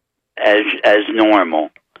were as normal,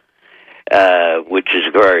 which is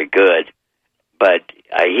very good. But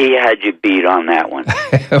he had you beat on that one.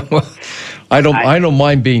 Well, I don't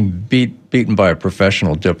mind being beaten by a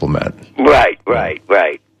professional diplomat. Right.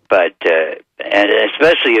 But and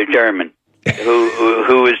especially a German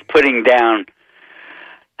who is putting down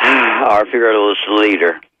our fearless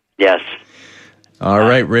leader. Yes. All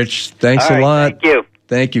right, Rich. Thanks a lot. Thank you.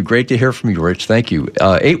 Thank you. Great to hear from you, Rich. Thank you.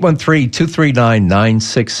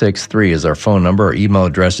 813-239-9663 is our phone number. Our email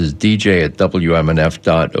address is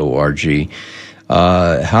dj@wmnf.org.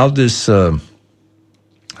 How this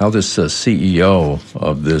CEO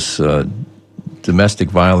of this domestic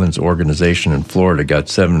violence organization in Florida got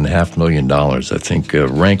 $7.5 million, I think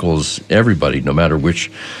rankles everybody, no matter which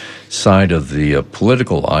side of the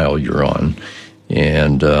political aisle you're on.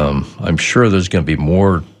 And I'm sure there's going to be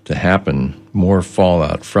more to happen, more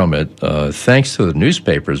fallout from it, thanks to the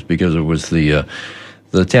newspapers, because it was the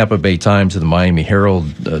Tampa Bay Times and the Miami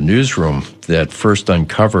Herald newsroom that first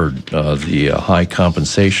uncovered the high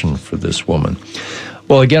compensation for this woman.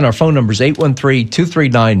 Well, again, our phone number is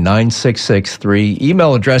 813-239-9663.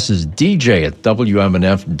 Email address is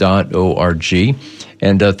dj@wmnf.org.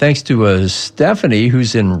 And thanks to Stephanie,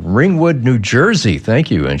 who's in Ringwood, New Jersey. Thank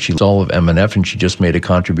you. And she's all of MNF, and she just made a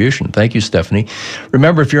contribution. Thank you, Stephanie.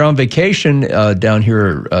 Remember, if you're on vacation down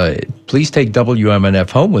here, please take WMNF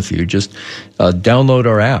home with you. Just download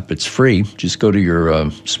our app. It's free. Just go to your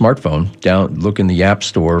smartphone, look in the App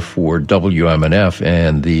Store for WMNF,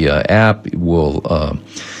 and the app will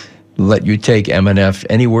let you take MNF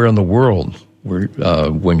anywhere in the world.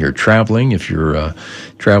 When you're traveling, if you're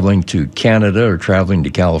traveling to Canada or traveling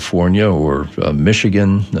to California or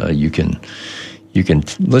Michigan, you can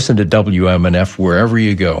listen to WMNF wherever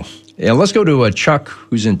you go. And let's go to Chuck,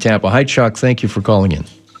 who's in Tampa. Hi, Chuck. Thank you for calling in.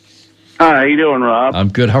 Hi, how you doing, Rob? I'm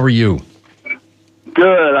good. How are you?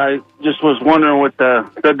 Good. I just was wondering with the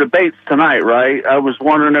debates tonight, right? I was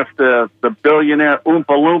wondering if the billionaire Oompa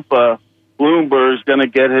Loompa Bloomberg is going to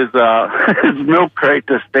get his milk crate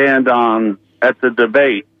to stand on at the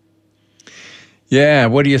debate. Yeah,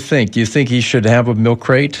 what do you think? Do you think he should have a milk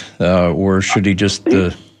crate, or should he just...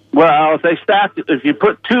 Well, if you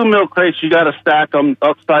put two milk crates, you got to stack them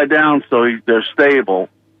upside down so they're stable.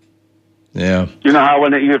 Yeah. You know how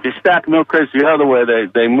if you stack milk crates the other way,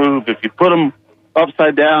 they move. If you put them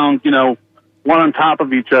upside down, one on top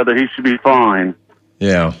of each other, he should be fine.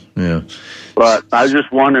 Yeah. But I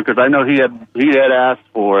just wonder, because I know he had asked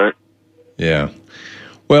for it. Yeah.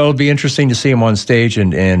 Well, it'll be interesting to see him on stage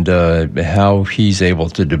and how he's able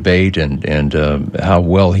to debate and how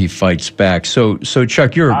well he fights back. So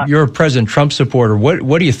Chuck, you're a President Trump supporter.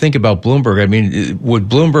 What do you think about Bloomberg? I mean, would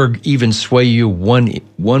Bloomberg even sway you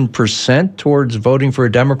 1% towards voting for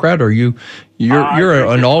a Democrat, or you're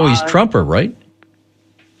an always Trumper, right?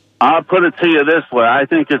 I'll put it to you this way: I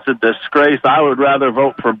think it's a disgrace. I would rather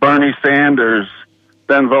vote for Bernie Sanders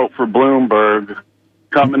than vote for Bloomberg,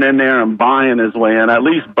 coming in there and buying his way in. At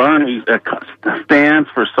least Bernie stands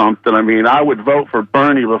for something. I mean, I would vote for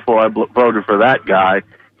Bernie before I voted for that guy.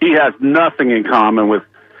 He has nothing in common with.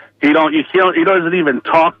 He doesn't even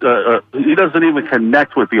talk. He doesn't even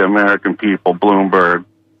connect with the American people. Bloomberg.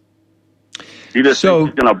 He just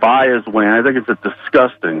thinks he's going to buy his way. I think it's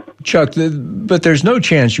disgusting. Chuck, but there's no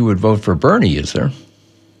chance you would vote for Bernie, is there?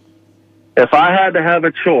 If I had to have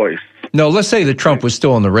a choice. No, let's say that Trump was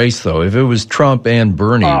still in the race, though. If it was Trump and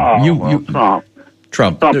Bernie,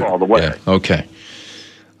 Trump all the way. Yeah, okay.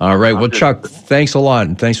 All right. Well, Chuck, thanks a lot,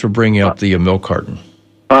 and thanks for bringing up the milk carton.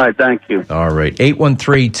 All right, thank you. All right.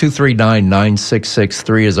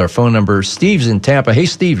 813-239-9663 is our phone number. Steve's in Tampa. Hey,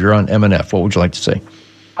 Steve, you're on M&F. What would you like to say?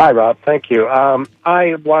 Hi, Rob. Thank you.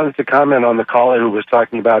 I wanted to comment on the caller who was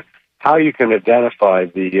talking about how you can identify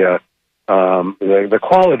the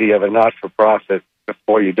quality of a not-for-profit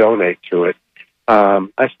before you donate to it.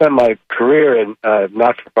 I spent my career in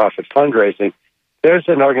not-for-profit fundraising. There's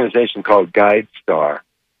an organization called GuideStar,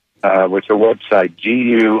 which is a website,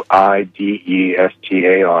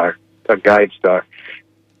 GuideStar, GuideStar.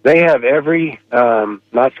 They have every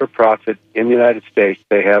not-for-profit in the United States.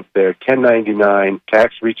 They have their 1099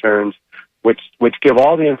 tax returns, which give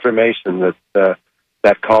all the information that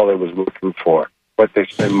that caller was looking for, what they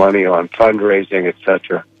spend money on, fundraising,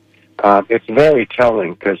 etc. It's very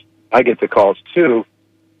telling because I get the calls too.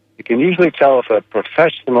 You can usually tell if a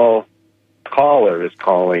professional caller is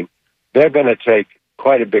calling, they're going to take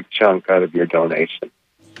quite a big chunk out of your donation.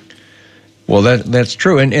 Well, that's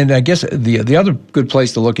true, and I guess the other good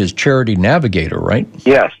place to look is Charity Navigator, right?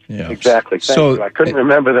 Yes, exactly. Thank you. I couldn't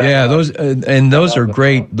remember that. Yeah, those are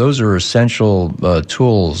great. Those are essential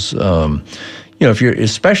tools. If you're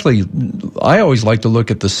especially, I always like to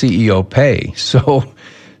look at the CEO pay.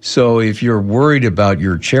 So if you're worried about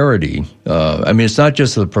your charity, it's not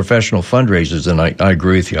just the professional fundraisers, and I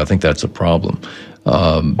agree with you. I think that's a problem.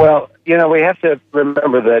 Well, we have to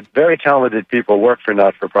remember that very talented people work for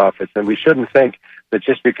not-for-profits, and we shouldn't think that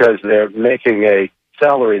just because they're making a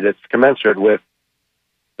salary that's commensurate with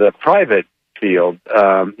the private field,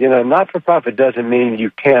 not-for-profit doesn't mean you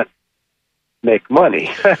can't make money.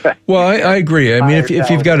 Well, I agree. I mean, if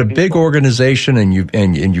you've got a big organization and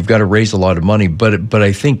you've got to raise a lot of money, but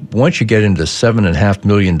I think once you get into $7.5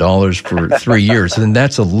 million for 3 years, then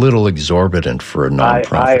that's a little exorbitant for a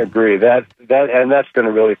nonprofit. I agree. That's going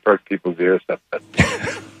to really perk people's ears up.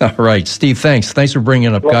 All right, Steve. Thanks for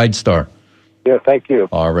bringing up GuideStar. Yeah, thank you.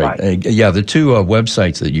 All right. The two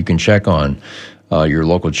websites that you can check on your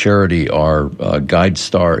local charity are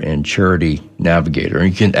GuideStar and Charity Navigator. And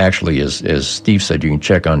you can actually, as Steve said, you can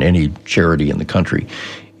check on any charity in the country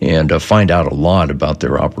and find out a lot about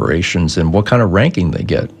their operations and what kind of ranking they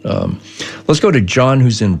get. Let's go to John,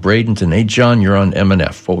 who's in Bradenton. Hey, John, you're on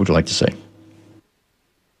M&F. What would you like to say?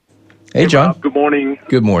 Hey, John. Rob, good morning.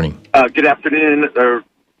 Good morning. Good afternoon.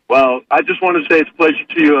 Well, I just want to say it's a pleasure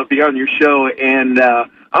to be on your show. And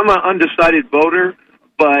I'm an undecided voter.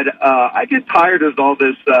 But I get tired of all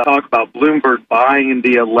this talk about Bloomberg buying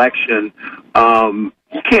the election.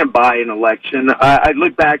 You can't buy an election. I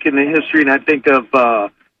look back in the history and I think of,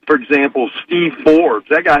 for example, Steve Forbes.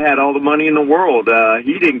 That guy had all the money in the world.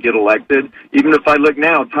 He didn't get elected. Even if I look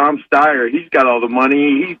now, Tom Steyer, he's got all the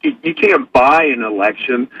money. You can't buy an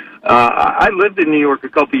election. I lived in New York a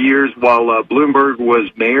couple of years while Bloomberg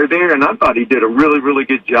was mayor there, and I thought he did a really, really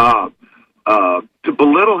good job. To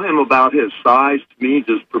belittle him about his size, to me,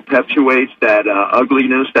 just perpetuates that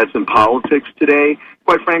ugliness that's in politics today.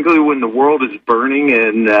 Quite frankly, when the world is burning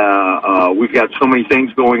and we've got so many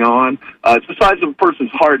things going on, it's the size of a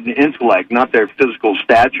person's heart and intellect, not their physical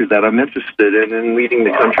stature, that I'm interested in leading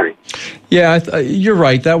the country. Yeah, you're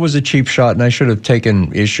right. That was a cheap shot, and I should have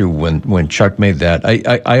taken issue when Chuck made that.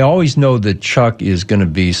 I always know that Chuck is going to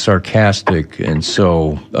be sarcastic, and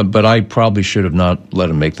so, but I probably should have not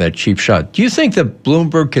let him make that cheap shot. Do you think that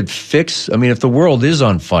Bloomberg could fix, if the world is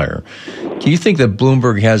on fire, do you think that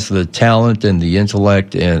Bloomberg has the talent and the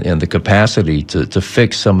intellect and the capacity to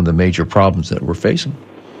fix some of the major problems that we're facing?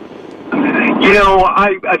 You know,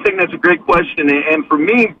 I think that's a great question. And for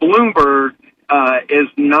me, Bloomberg is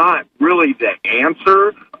not really the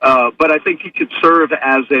answer, but I think he could serve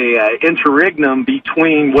as a interregnum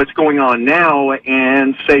between what's going on now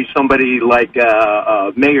and, say, somebody like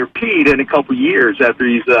Mayor Pete in a couple years after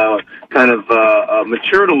he's kind of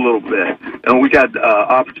matured a little bit. And we got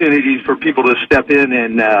opportunities for people to step in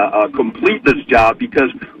and complete this job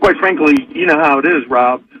because, quite frankly, you know how it is,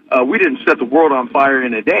 Rob. We didn't set the world on fire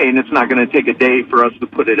in a day, and it's not going to take a day for us to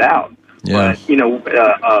put it out. Yeah. But, you know,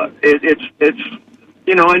 it's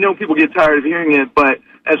you know, I know people get tired of hearing it, but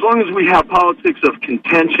as long as we have politics of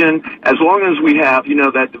contention, as long as we have, you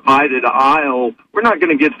know, that divided aisle, we're not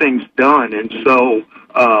going to get things done. And so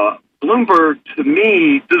Bloomberg, to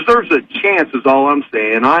me, deserves a chance is all I'm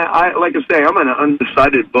saying. I like I say, I'm an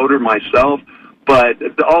undecided voter myself. But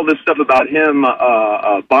all this stuff about him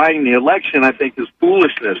buying the election, I think, is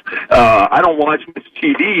foolishness. I don't watch much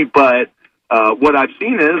TV, but what I've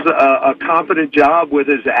seen is a competent job with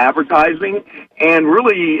his advertising and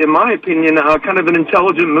really, in my opinion, kind of an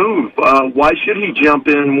intelligent move. Why should he jump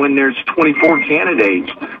in when there's 24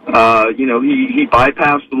 candidates? You know, he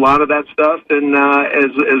bypassed a lot of that stuff and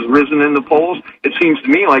has risen in the polls. It seems to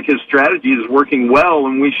me like his strategy is working well,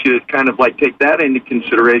 and we should kind of like take that into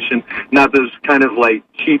consideration, not this kind of like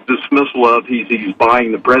cheap dismissal of he's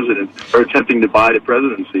buying the president or attempting to buy the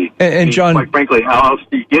presidency. And John, quite frankly, how else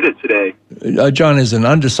do you get it today? John, as an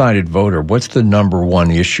undecided voter, what's the number one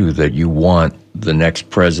issue that you want the next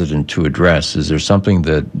president to address? Is there something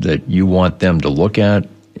that you want them to look at?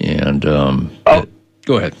 And go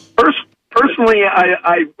ahead. Personally,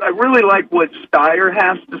 I really like what Steyer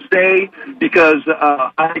has to say because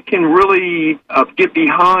I can really get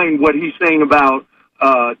behind what he's saying about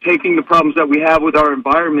taking the problems that we have with our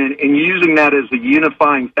environment and using that as a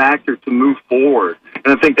unifying factor to move forward.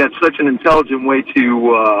 And I think that's such an intelligent way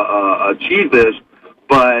to achieve this,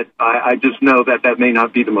 but I just know that may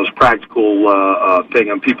not be the most practical thing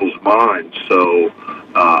on people's minds. So,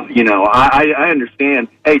 you know, I understand.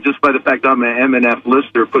 Hey, just by the fact I'm an M&F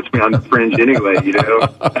listener puts me on the fringe anyway, you know?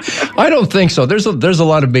 I don't think so. There's a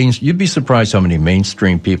lot of you'd be surprised how many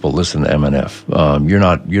mainstream people listen to M&F. You're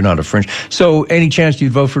not a fringe. So any chance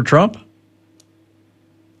you'd vote for Trump?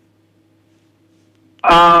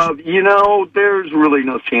 You know, there's really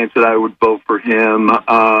no chance that I would vote for him.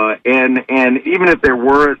 And even if there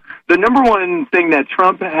were, the number one thing that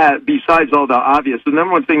Trump had, besides all the obvious, the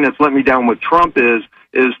number one thing that's let me down with Trump is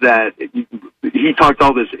that he talked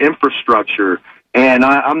all this infrastructure, and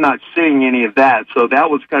I'm not seeing any of that. So that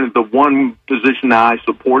was kind of the one position that I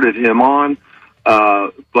supported him on.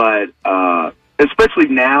 But especially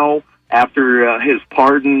now, after his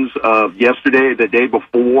pardons of yesterday, the day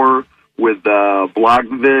before, with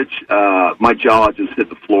Blagojevich, my jaw just hit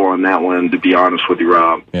the floor on that one, to be honest with you,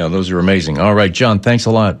 Rob. Yeah, those are amazing. All right, John, thanks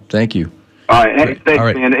a lot. Thank you. All right, hey,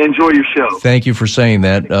 thanks, man. Enjoy your show. Thank you for saying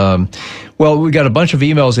that. Well, we got a bunch of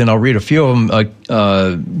emails in. I'll read a few of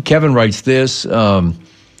them. Kevin writes this. Does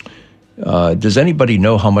anybody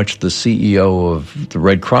know how much the CEO of the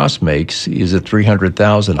Red Cross makes? Is it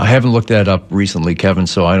 $300,000? I haven't looked that up recently, Kevin,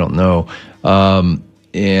 so I don't know.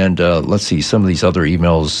 And let's see, some of these other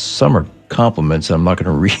emails, some are compliments. I'm not going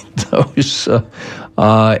to read those.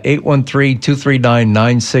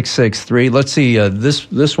 813-239-9663. Let's see,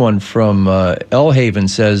 this one from El Haven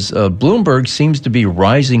says, Bloomberg seems to be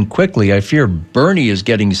rising quickly. I fear Bernie is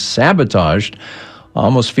getting sabotaged. I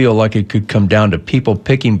almost feel like it could come down to people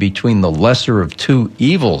picking between the lesser of two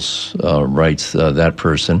evils, writes that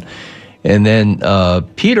person. And then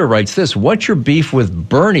Peter writes this, what's your beef with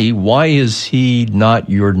Bernie? Why is he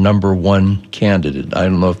not your number one candidate? I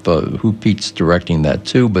don't know if who Pete's directing that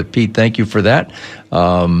to, but Pete, thank you for that.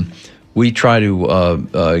 We try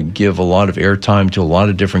to give a lot of airtime to a lot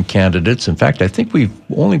of different candidates. In fact, I think we've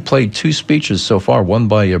only played two speeches so far, one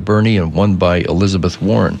by Bernie and one by Elizabeth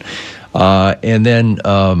Warren. And then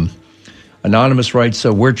Anonymous writes,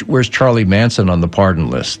 where's Charlie Manson on the pardon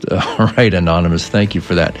list? All right, Anonymous, thank you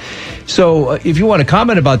for that. So if you want to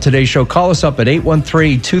comment about today's show, call us up at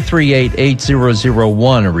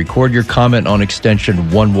 813-238-8001 or record your comment on extension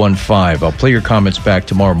 115. I'll play your comments back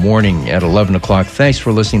tomorrow morning at 11 o'clock. Thanks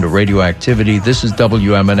for listening to Radioactivity. This is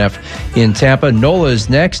WMNF in Tampa. Nola is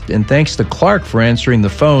next, and thanks to Clark for answering the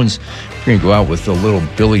phones. We're going to go out with a little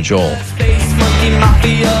Billy Joel.